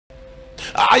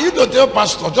I used to tell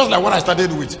pastor, just like what I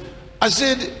started with, I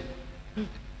said,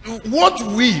 what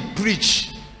we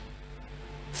preach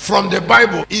from the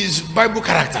Bible is Bible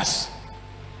characters.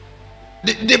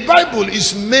 The Bible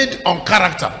is made on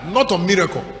character, not on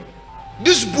miracle.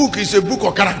 This book is a book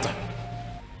of character.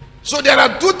 So there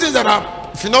are two things that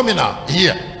are phenomenal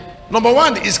here. Number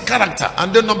one is character,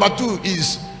 and then number two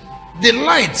is the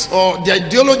light or the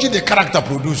ideology the character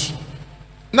produce.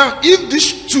 Now, if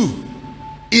this two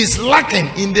is lacking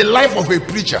in the life of a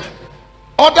preacher,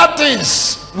 other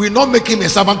things will not make him a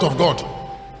servant of God.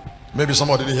 Maybe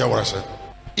somebody didn't hear what I said.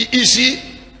 You see,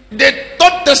 the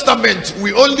Third Testament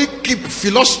we only keep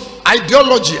philosophy,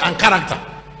 ideology and character,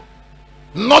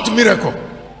 not miracle.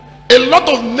 A lot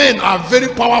of men are very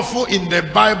powerful in the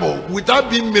Bible without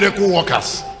being miracle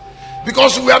workers,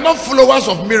 because we are not followers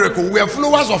of miracle, we are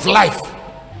followers of life.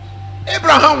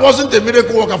 Abraham wasn't a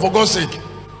miracle worker, for God's sake,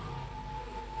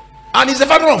 and he's a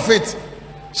father of faith.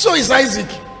 So is Isaac.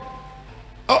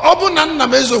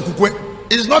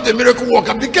 Is not a miracle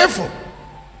worker. Be careful.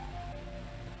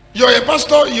 You're a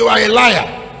pastor, you are a liar,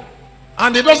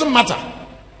 and it doesn't matter.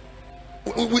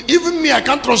 Even me, I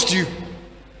can't trust you.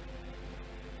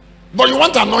 But you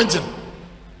want anointing.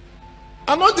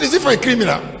 Anointing is it for a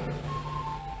criminal?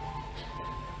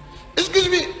 Excuse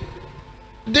me.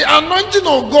 The anointing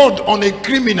of God on a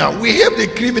criminal will help the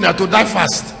criminal to die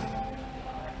fast.